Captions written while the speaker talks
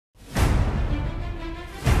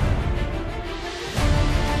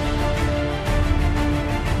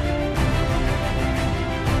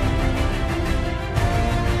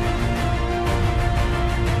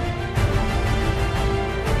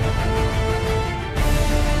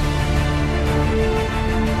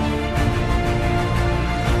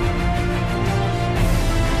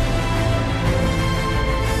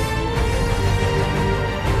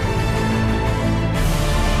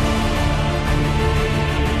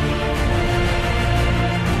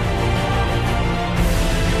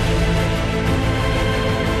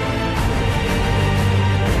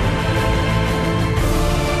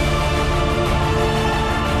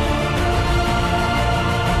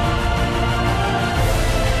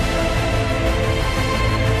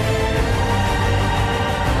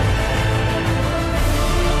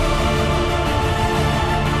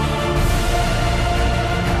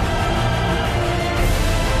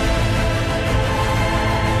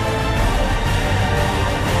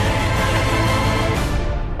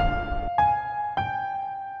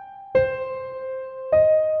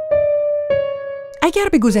اگر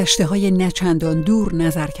به گذشته‌های نچندان دور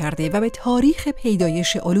نظر کرده و به تاریخ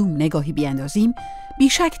پیدایش علوم نگاهی بیاندازیم،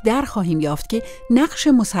 بیشک در خواهیم یافت که نقش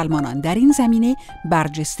مسلمانان در این زمینه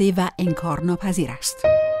برجسته و انکارناپذیر است.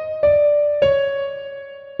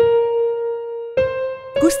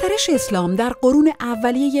 گسترش اسلام در قرون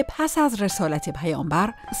اولیه پس از رسالت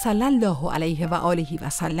پیامبر صلی الله علیه و آله و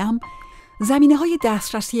سلم زمینه‌های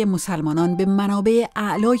دسترسی مسلمانان به منابع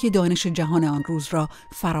اعلای دانش جهان آن روز را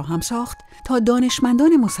فراهم ساخت تا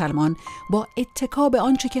دانشمندان مسلمان با اتکا به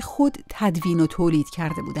آنچه که خود تدوین و تولید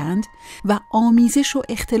کرده بودند و آمیزش و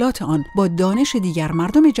اختلاط آن با دانش دیگر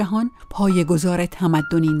مردم جهان پایه‌گذار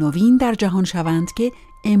تمدنی نوین در جهان شوند که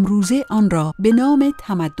امروزه آن را به نام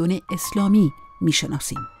تمدن اسلامی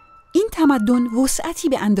می‌شناسیم. این تمدن وسعتی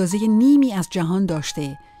به اندازه نیمی از جهان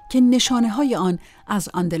داشته که نشانه‌های آن از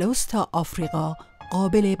اندلس تا آفریقا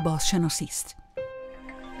قابل بازشناسی است.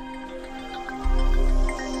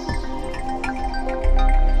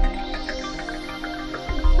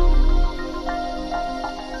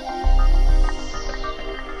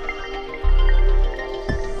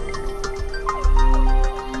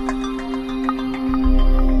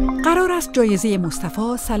 قرار است جایزه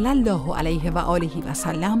مصطفی صلی الله علیه و آله و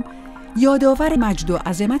سلم یادآور مجد و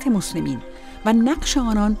عظمت مسلمین و نقش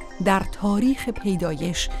آنان در تاریخ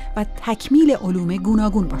پیدایش و تکمیل علوم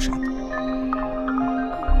گوناگون باشد.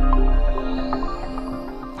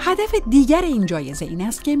 هدف دیگر این جایزه این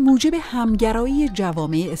است که موجب همگرایی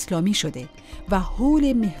جوامع اسلامی شده و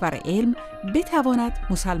حول محور علم بتواند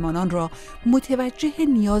مسلمانان را متوجه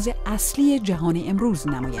نیاز اصلی جهان امروز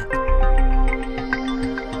نماید.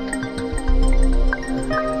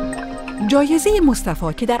 جایزه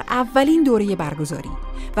مصطفی که در اولین دوره برگزاری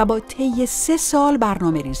و با طی 3 سال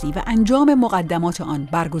برنامه ریزی و انجام مقدمات آن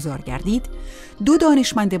برگزار گردید، 2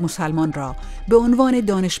 دانشمند مسلمان را به عنوان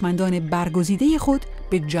دانشمندان برگزیده خود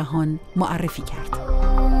به جهان معرفی کرد.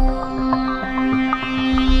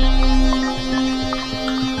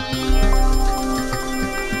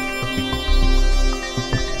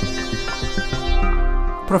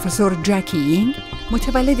 پروفسور جکی یینگ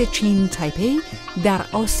متولد چین تایپی در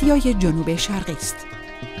آسیای جنوب شرقی است،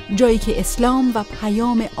 جایی که اسلام و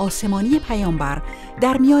پیام آسمانی پیامبر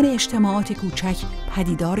در میان اجتماعات کوچک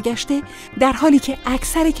پدیدار گشته، در حالی که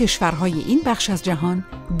اکثر کشورهای این بخش از جهان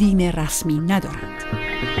دین رسمی ندارند.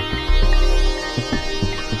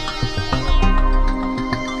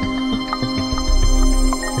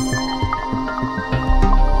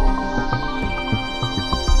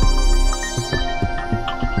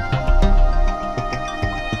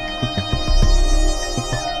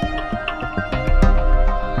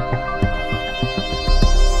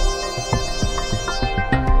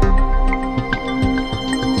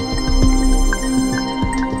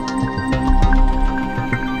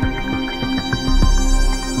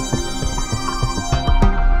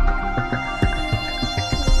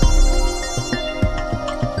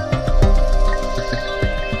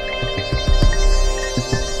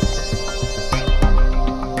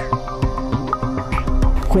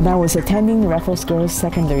 When I was attending Raffles Girls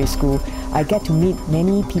Secondary School, I get to meet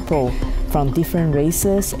many people from different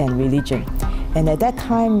races and religion. And at that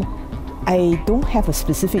time, I don't have a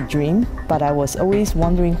specific dream, but I was always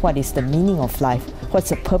wondering what is the meaning of life, what's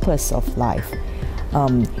the purpose of life.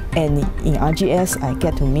 And in RGS, I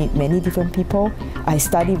get to meet many different people. I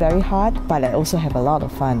study very hard, but I also have a lot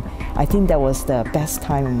of fun. I think that was the best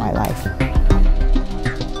time in my life.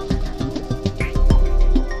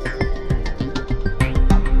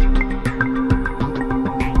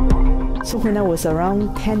 So when I was around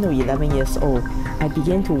 10 or 11 years old, I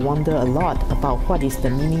began to wonder a lot about what is the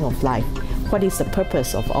meaning of life, what is the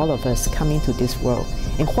purpose of all of us coming to this world,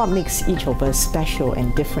 and what makes each of us special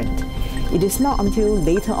and different. It is not until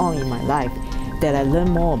later on in my life that I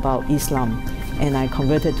learned more about Islam, and I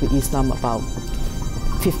converted to Islam about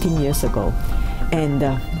 15 years ago. And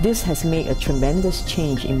this has made a tremendous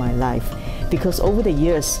change in my life, because over the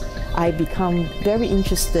years, I become very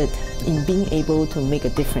interested in being able to make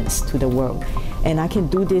a difference to the world. And I can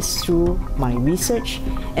do this through my research,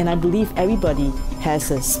 and I believe everybody has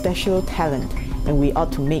a special talent, and we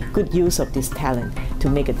ought to make good use of this talent to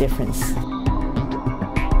make a difference.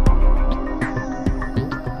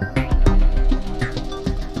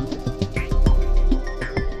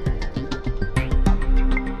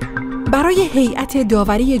 برای هیئت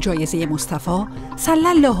داوری جایزه مصطفی صلی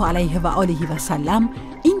الله علیه و آله و سلم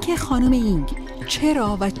اینکه خانم یینگ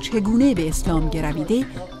چرا و چگونه به اسلام گرویده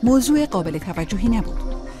موضوع قابل توجهی نبود،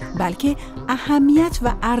 بلکه اهمیت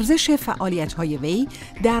و ارزش فعالیت‌های وی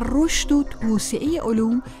در رشد و توسعه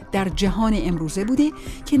علوم در جهان امروزه بوده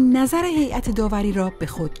که نظر هیئت داوری را به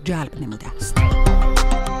خود جلب نموده است.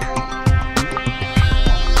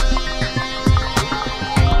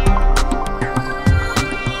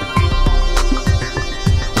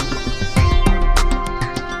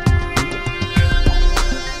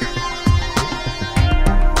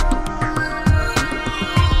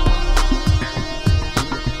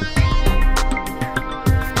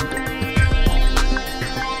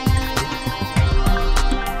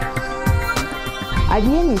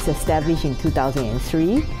 IBM is established in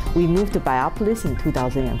 2003. We moved to Biopolis in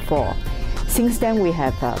 2004. Since then, we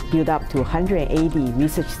have built up to 180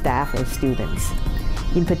 research staff and students.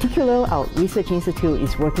 In particular, our research institute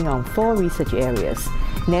is working on 4 research areas: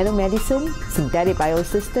 nanomedicine, synthetic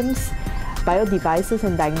biosystems, biodevices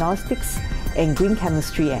and diagnostics, and green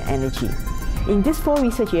chemistry and energy. In these 4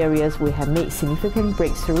 research areas, we have made significant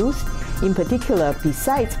breakthroughs. In particular,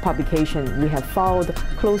 besides publication, we have filed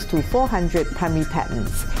close to 400 primary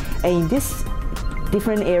patents. And in these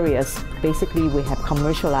different areas, basically, we have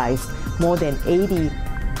commercialized more than 80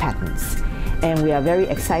 patents. And we are very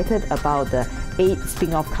excited about the 8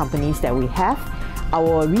 spin-off companies that we have.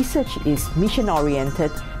 Our research is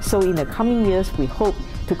mission-oriented, so in the coming years, we hope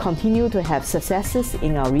to continue to have successes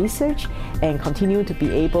in our research and continue to be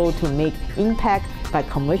able to make impact by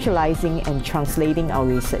commercializing and translating our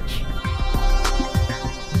research.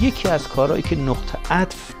 یکی از کارهایی که نقطه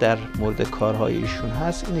عطف در مورد کارهای ایشون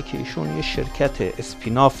هست اینه که ایشون یه شرکت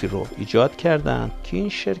اسپینافی رو ایجاد کردن که این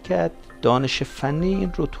شرکت دانش فنی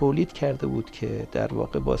این رو تولید کرده بود که در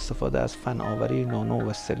واقع با استفاده از فناوری نانو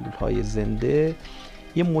و سلول‌های زنده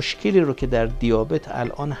یه مشکلی رو که در دیابت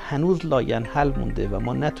الان هنوز لاینحل مونده و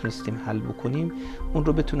ما نتونستیم حل بکنیم اون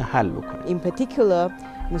رو بتونه حل بکنه. In particular,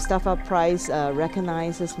 Mustafa Prize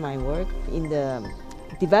recognizes my work in the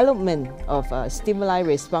development of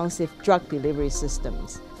stimuli-responsive drug delivery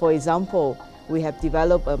systems. For example, we have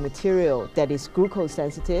developed a material that is glucose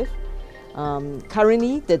sensitive.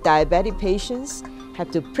 Currently, the diabetic patients have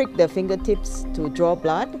to prick their fingertips to draw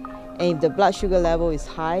blood, and if the blood sugar level is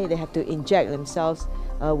high, they have to inject themselves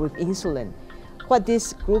with insulin. What this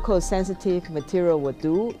glucose sensitive material will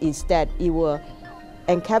do is that it will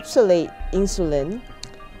encapsulate insulin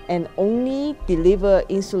and only deliver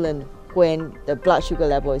insulin when the blood sugar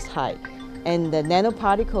level is high. And the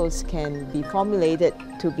nanoparticles can be formulated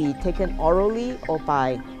to be taken orally or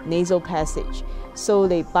by nasal passage. So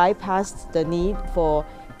they bypass the need for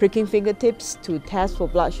pricking fingertips to test for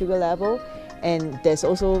blood sugar level, and there's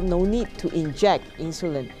also no need to inject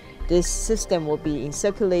insulin. This system will be in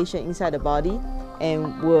circulation inside the body and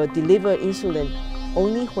will deliver insulin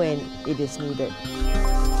only when it is needed.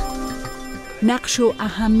 نقش و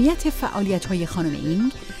اهمیت فعالیت‌های خانم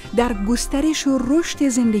اینگ در گسترش و رشد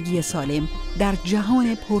زندگی سالم در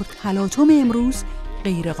جهان پرتلاطم امروز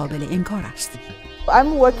غیر قابل انکار است.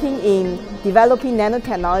 I'm working in developing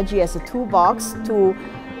nanotechnology as a toolbox to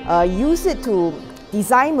use it to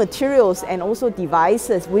design materials and also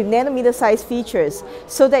devices with nanometer-sized features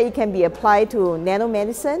so that it can be applied to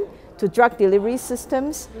nanomedicine, to drug delivery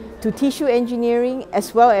systems, to tissue engineering, as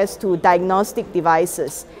well as to diagnostic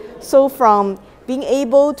devices. So from being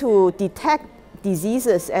able to detect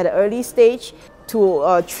diseases at an early stage to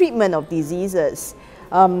treatment of diseases,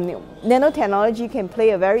 nanotechnology can play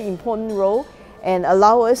a very important role and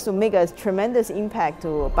allow us to make a tremendous impact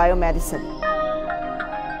to biomedicine.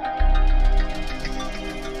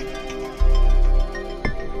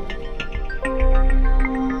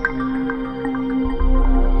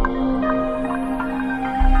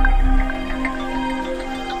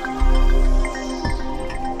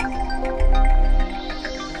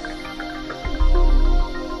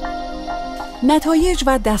 نتایج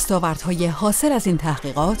و دستاوردهای حاصل از این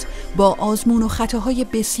تحقیقات با آزمون و خطاهای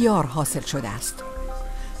بسیار حاصل شده است.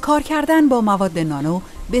 کار کردن با مواد نانو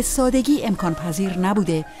به سادگی امکان پذیر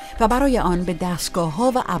نبوده و برای آن به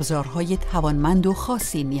دستگاه‌ها و ابزارهای توانمند و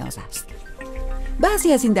خاصی نیاز است.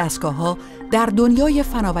 بعضی از این دستگاه‌ها در دنیای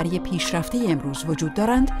فناوری پیشرفته امروز وجود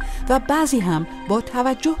دارند و بعضی هم با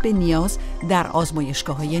توجه به نیاز در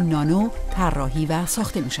آزمایشگاه‌های نانو طراحی و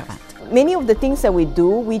ساخته می‌شوند. Many of the things that we do,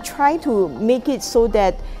 we try to make it so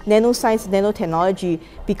that nanoscience, nanotechnology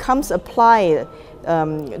becomes applied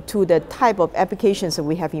to the type of applications that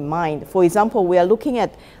we have in mind. For example, we are looking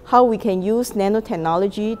at how we can use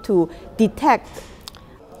nanotechnology to detect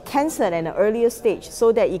cancer at an earlier stage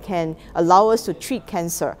so that it can allow us to treat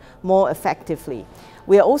cancer more effectively.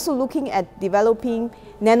 We are also looking at developing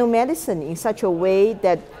nanomedicine in such a way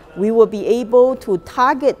that we will be able to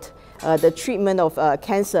target the treatment of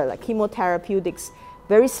cancer, like chemotherapeutics,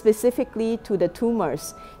 very specifically to the tumors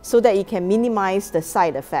so that it can minimize the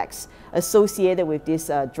side effects associated with these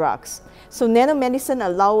drugs. So nanomedicine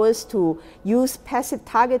allows us to use passive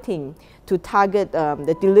targeting to target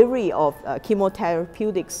the delivery of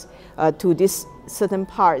chemotherapeutics to these certain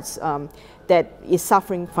parts that is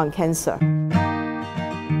suffering from cancer.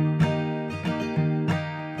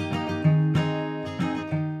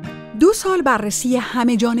 سال بررسی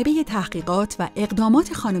همه جانبه تحقیقات و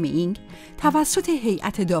اقدامات خانم یینگ توسط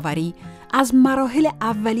هیئت داوری از مراحل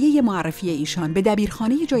اولیه معرفی ایشان به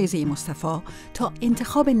دبیرخانه جایزه مصطفی تا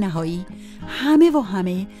انتخاب نهایی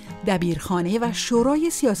همه دبیرخانه و شورای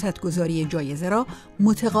سیاستگذاری جایزه را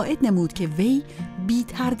متقاعد نمود که وی بی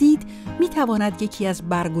تردید می تواند یکی از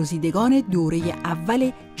برگزیدگان دوره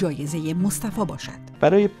اول جایزه مصطفی باشد.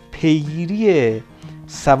 برای پیگیری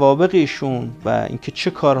سوابق ایشون و اینکه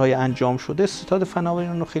چه کارهای انجام شده، ستاد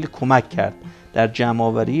فناوری رو خیلی کمک کرد در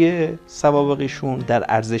جمع‌آوری سوابق ایشون، در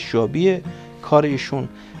ارزشیابی کار ایشون.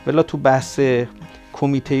 ولی تو بحث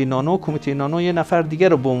کمیته نانو یه نفر دیگر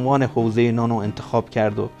رو به عنوان حوزه نانو انتخاب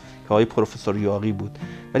کرد و که آقای پروفسور یاغی بود.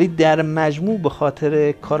 ولی در مجموع به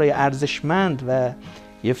خاطر کارهای ارزشمند و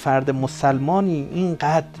یه فرد مسلمانی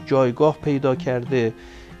اینقدر جایگاه پیدا کرده،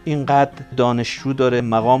 اینقدر دانشجو داره،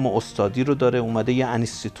 مقام استادی رو داره، اومده یه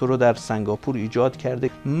انستیتو رو در سنگاپور ایجاد کرده.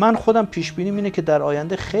 من خودم پیش بینیم اینه که در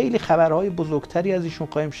آینده خیلی خبرهای بزرگتری از ایشون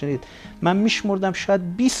خواهیم شنید. من میشمردم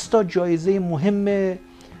شاید 20 تا جایزه مهم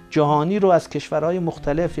جهانی رو از کشورهای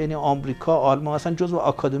مختلف، یعنی آمریکا، آلمان، مثلا جزو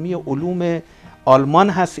آکادمی علوم آلمان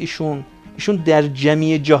هست ایشون در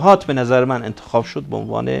جمیع جهات به نظر من انتخاب شد به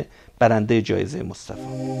عنوان برنده جایزه مصطفی.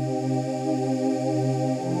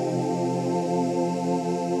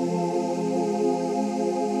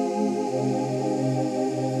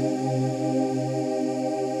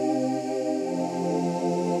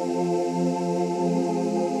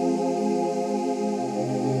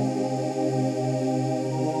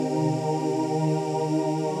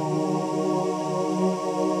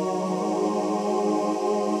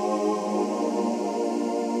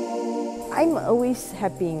 I'm always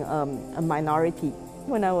have been a minority.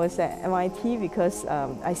 When I was at MIT, because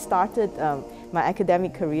I started my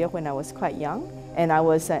academic career when I was quite young, and I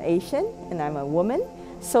was Asian and I'm a woman,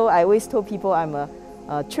 so I always told people I'm a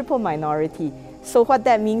triple minority. So what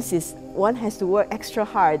that means is one has to work extra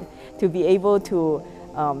hard to be able to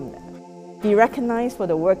be recognized for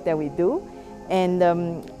the work that we do. And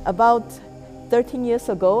about 13 years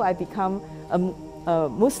ago, I became a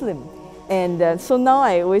Muslim. And so now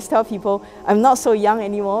I always tell people I'm not so young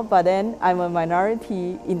anymore, but then I'm a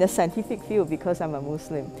minority in the scientific field because I'm a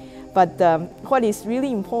Muslim. But what is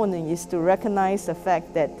really important is to recognize the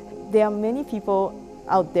fact that there are many people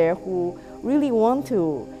out there who really want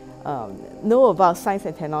to know about science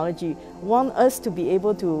and technology, want us to be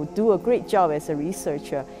able to do a great job as a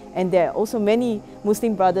researcher. And there are also many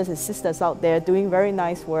Muslim brothers and sisters out there doing very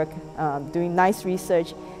nice work, doing nice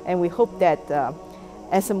research, and we hope that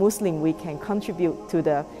as a Muslim, we can contribute to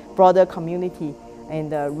the broader community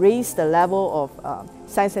and raise the level of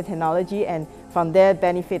science and technology, and from there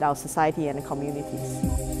benefit our society and the communities.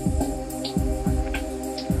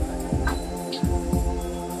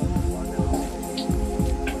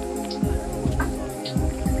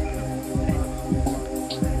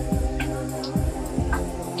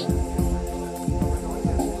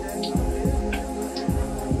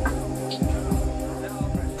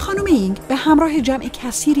 یینگ به همراه جمع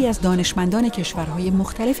کثیری از دانشمندان کشورهای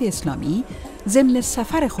مختلف اسلامی ضمن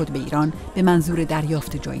سفر خود به ایران به منظور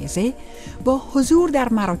دریافت جایزه با حضور در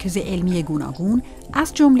مراکز علمی گوناگون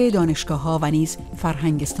از جمله دانشگاه‌ها و نیز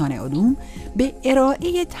فرهنگستان علوم به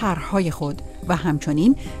ارائه طرح‌های خود و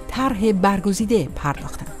همچنین طرح برگزیده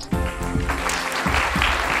پرداختند.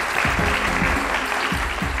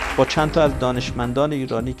 با چند تا از دانشمندان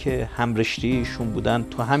ایرانی که همرشته ایشون بودن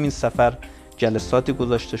تو همین سفر جلساتی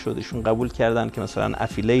گذاشته شد. ایشون قبول کردن که مثلا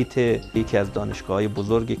افیلیت یکی از دانشگاه‌های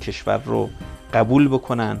بزرگ کشور رو قبول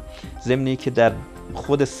بکنن. ضمن که در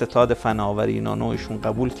خود ستاد فناوری نانو ایشون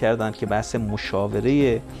قبول کردن که بحث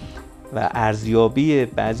مشاوره و ارزیابی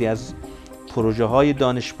بعضی از پروژه های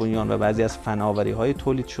دانش بنیان و بعضی از فناوری های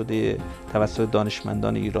تولید شده توسط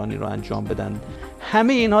دانشمندان ایرانی رو انجام بدن.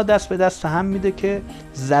 همه اینها دست به دست هم میده که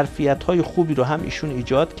ظرفیت های خوبی رو هم ایشون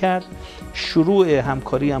ایجاد کرد. شروع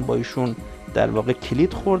همکاری هم با ایشون در واقع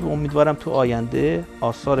کلید خورد و امیدوارم تو آینده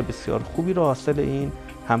آثار بسیار خوبی رو حاصل این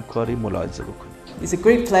همکاری ملاحظه بکنیم. It's a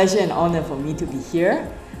great pleasure and honor for me to be here.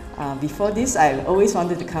 Before this, I always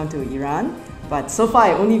wanted to come to Iran, but so far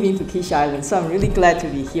I've only been to Kish Island, so I'm really glad to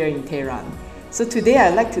be here in Tehran. So today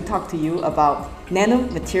I'd like to talk to you about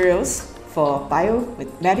nanomaterials for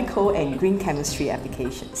biomedical and green chemistry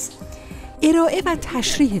applications. ارائه و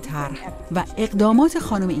تشریح طرح و اقدامات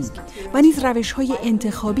خانم اینگ و نیز روش‌های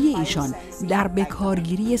انتخابی ایشان در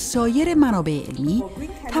بکارگیری سایر منابع علمی،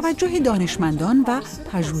 توجه دانشمندان و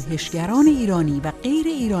پژوهشگران ایرانی و غیر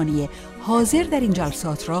ایرانی حاضر در این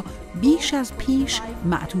جلسات را بیش از پیش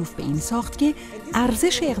معطوف به این ساخت که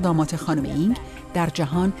ارزش اقدامات خانم اینگ در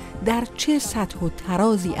جهان در چه سطح و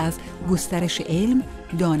ترازی از گسترش علم،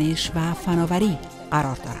 دانش و فناوری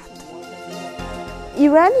قرار دارد.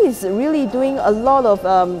 Iran is really doing a lot of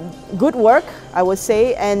good work, I would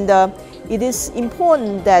say, and it is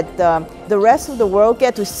important that the rest of the world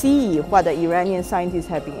get to see what the Iranian scientists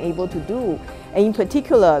have been able to do. And in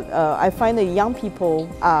particular, I find that young people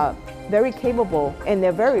are very capable and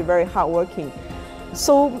they're very, very hardworking.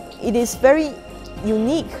 So it is very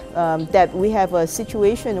unique that we have a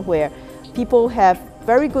situation where people have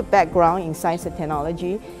very good background in science and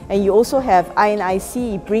technology, and you also have INIC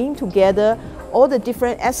bring together all the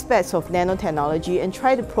different aspects of nanotechnology and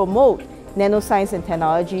try to promote nanoscience and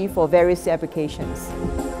technology for various applications.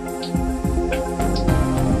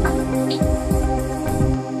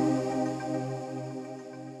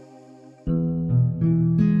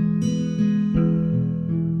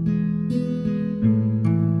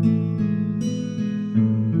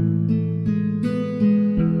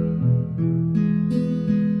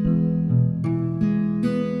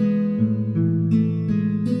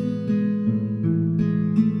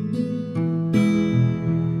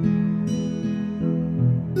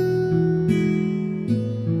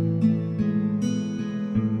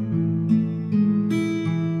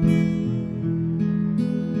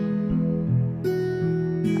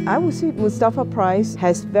 I would say Mustafa Prize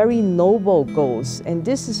has very noble goals, and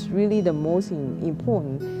this is really the most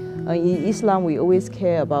important. In Islam, we always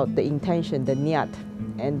care about the intention, the niyat,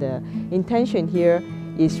 and the intention here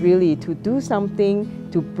is really to do something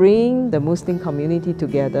to bring the Muslim community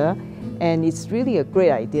together, and it's really a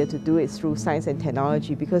great idea to do it through science and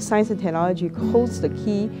technology, because science and technology holds the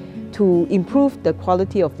key to improve the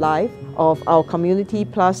quality of life of our community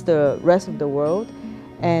plus the rest of the world.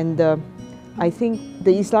 And I think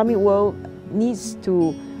the Islamic world needs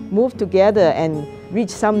to move together and reach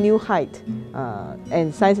some new height,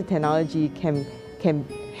 and science and technology can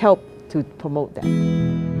help to promote that.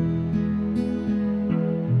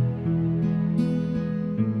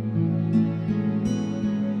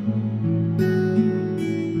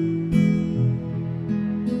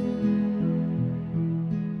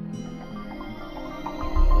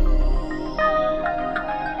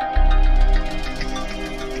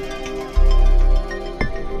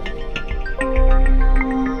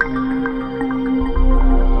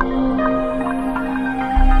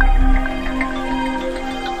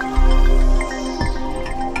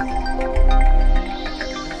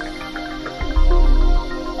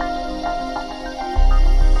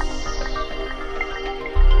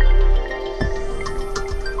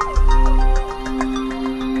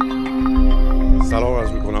 سلام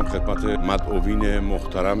عرض میکنم خدمت مدعوین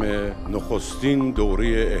محترم نخستین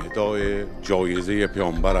دوره اهدای جایزه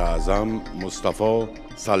پیامبر اعظم مصطفی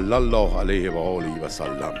صلی الله علیه و آله و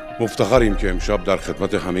سلم. مفتخریم که امشب در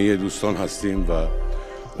خدمت همه دوستان هستیم و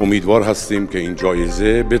امیدوار هستیم که این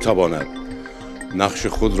جایزه بتواند نقش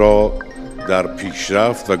خود را در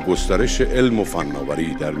پیشرفت و گسترش علم و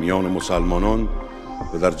فناوری در میان مسلمانان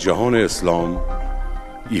و در جهان اسلام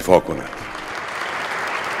ایفا کند.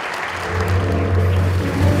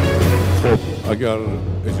 خب اگر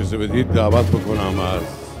اجازه بدید دعوت بکنم از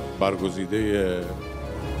برگزیده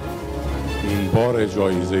این بار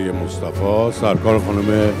جایزه مصطفی سرکار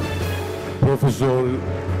خانم پروفسور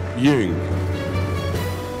یینگ.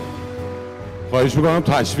 خواهش میکنم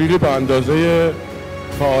تشویقی به اندازه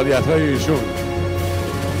فعالیت‌های ایشون.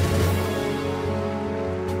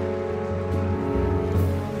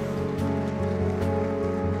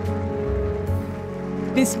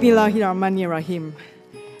 Bismillahirrahmanirrahim.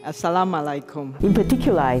 Assalamu alaikum. In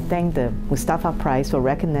particular, I thank the Mustafa Prize for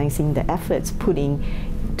recognizing the efforts put in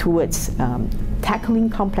towards tackling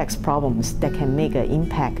complex problems that can make an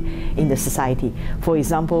impact in the society. For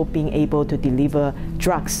example, being able to deliver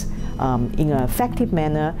drugs in an effective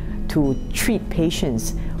manner to treat patients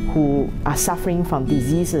who are suffering from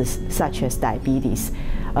diseases such as diabetes.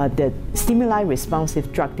 The stimuli-responsive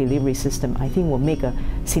drug delivery system, I think, will make a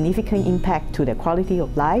significant impact to their quality of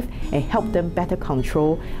life and help them better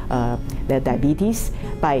control their diabetes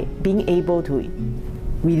by being able to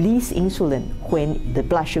release insulin when the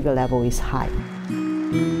blood sugar level is high.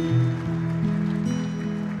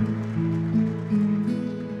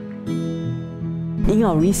 In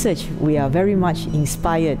our research, we are very much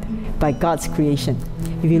inspired by God's creation.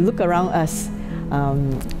 If you look around us,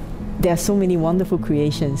 there are so many wonderful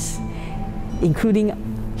creations. including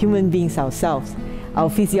human beings ourselves. Our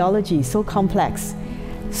physiology is so complex,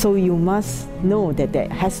 so you must know that there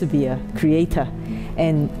has to be a creator.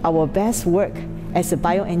 And our best work as a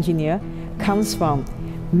bioengineer comes from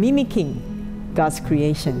mimicking God's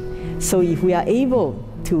creation. So if we are able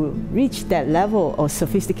to reach that level of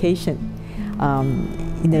sophistication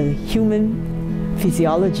in the human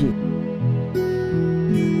physiology,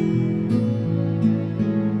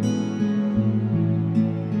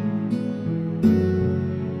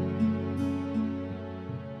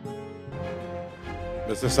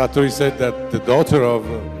 Mr. Satori said that the daughter of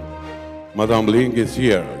Madame Ying is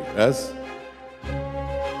here, yes?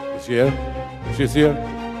 Is she here? She's here?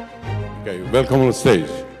 Okay, welcome on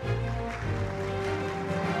stage.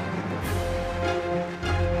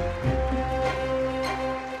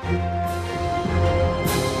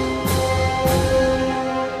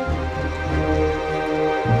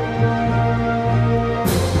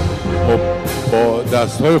 با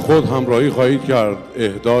دستهای خود همراهی خواهید کرد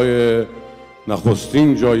اهدای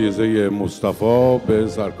نخستین جایزه مصطفی به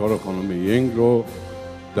سرکار خانم یینگ رو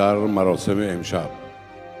در مراسم امشب.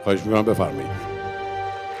 خواهش می‌کنم بفرمایید.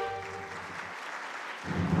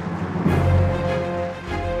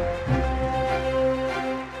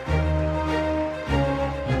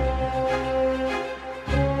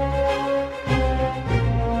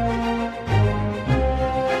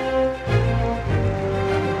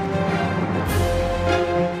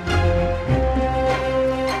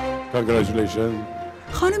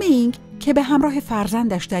 خانم یینگ که به همراه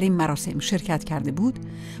فرزندش در این مراسم شرکت کرده بود،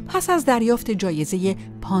 پس از دریافت جایزه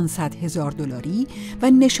 $500,000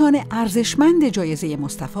 و نشان ارزشمند جایزه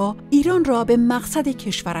مصطفی، ایران را به مقصد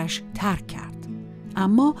کشورش ترک کرد.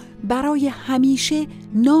 اما برای همیشه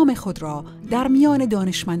نام خود را در میان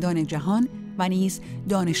دانشمندان جهان و نیز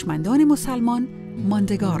دانشمندان مسلمان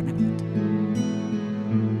ماندگار نمود.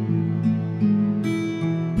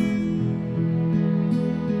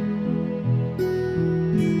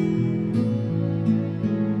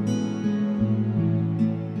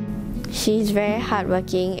 She's very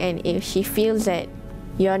hardworking, and if she feels that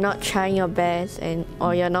you're not trying your best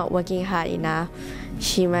or you're not working hard enough,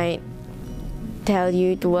 she might tell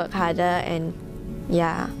you to work harder. And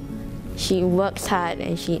yeah, she works hard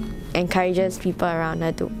and she encourages people around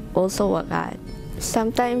her to also work hard.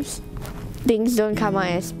 Sometimes things don't come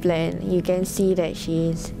out as planned. You can see that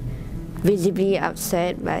she's visibly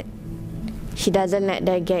upset, but she doesn't let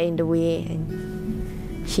that get in the way, and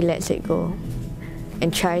she lets it go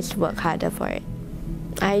and tries to work harder for it.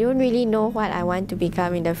 I don't really know what I want to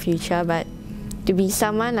become in the future, but to be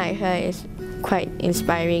someone like her is quite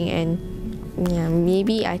inspiring, and yeah,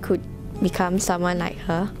 maybe I could become someone like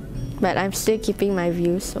her, but I'm still keeping my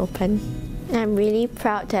views open. I'm really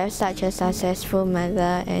proud to have such a successful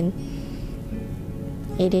mother, and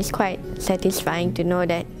it is quite satisfying to know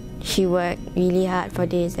that she worked really hard for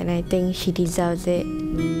this, and I think she deserves it.